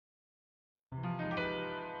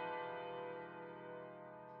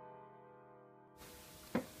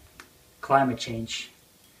Climate change.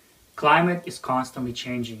 Climate is constantly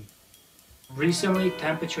changing. Recently,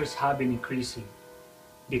 temperatures have been increasing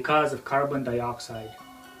because of carbon dioxide.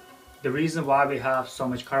 The reason why we have so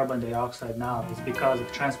much carbon dioxide now is because of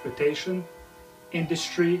transportation,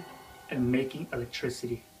 industry, and making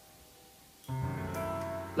electricity.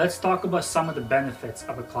 Let's talk about some of the benefits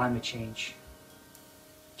of a climate change.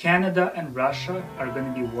 Canada and Russia are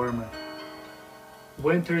going to be warmer.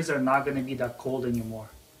 Winters are not going to be that cold anymore,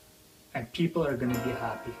 and people are going to be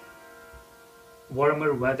happy.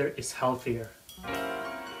 Warmer weather is healthier.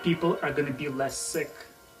 People are going to be less sick,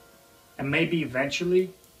 and maybe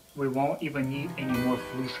eventually we won't even need any more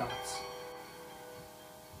flu shots.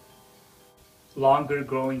 Longer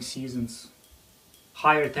growing seasons.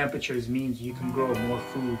 Higher temperatures means you can grow more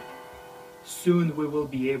food. Soon we will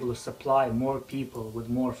be able to supply more people with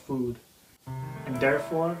more food, and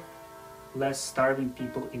therefore less starving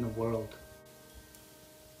people in the world.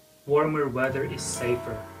 Warmer weather is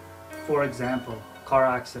safer. For example, car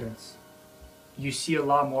accidents. You see a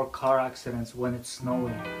lot more car accidents when it's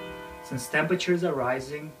snowing. Since temperatures are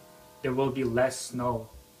rising, there will be less snow,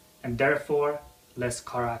 and therefore less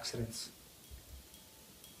car accidents.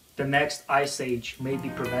 The next ice age may be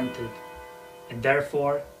prevented, and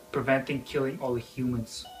therefore preventing killing all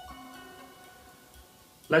humans.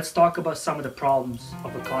 Let's talk about some of the problems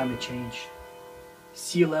of the climate change.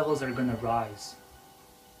 Sea levels are going to rise.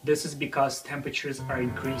 This is because temperatures are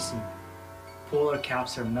increasing, polar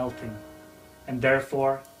caps are melting, and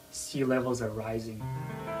therefore sea levels are rising.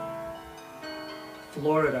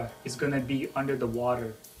 Florida is going to be under the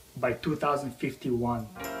water by 2051.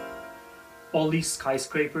 All these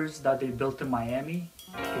skyscrapers that they built in Miami,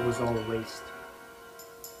 it was all a waste.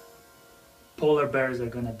 Polar bears are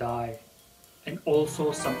going to die, and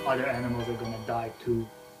also some other animals are going to die too,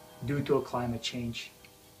 due to a climate change.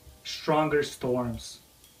 Stronger storms,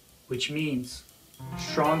 which means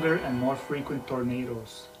stronger and more frequent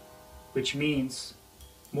tornadoes, which means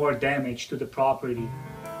more damage to the property,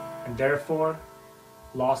 and therefore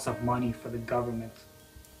loss of money for the government.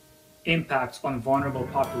 Impacts on vulnerable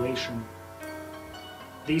population.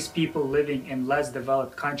 These people living in less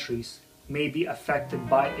developed countries may be affected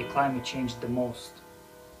by a climate change the most.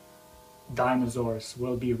 Dinosaurs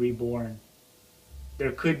will be reborn.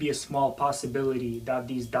 There could be a small possibility that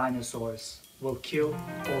these dinosaurs will kill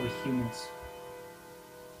all the humans.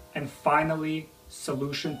 And finally,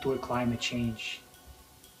 solution to a climate change.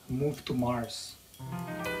 Move to Mars.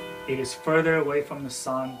 It is further away from the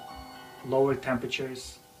sun, lower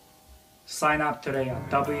temperatures. Sign up today at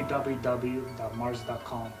www.mars.com.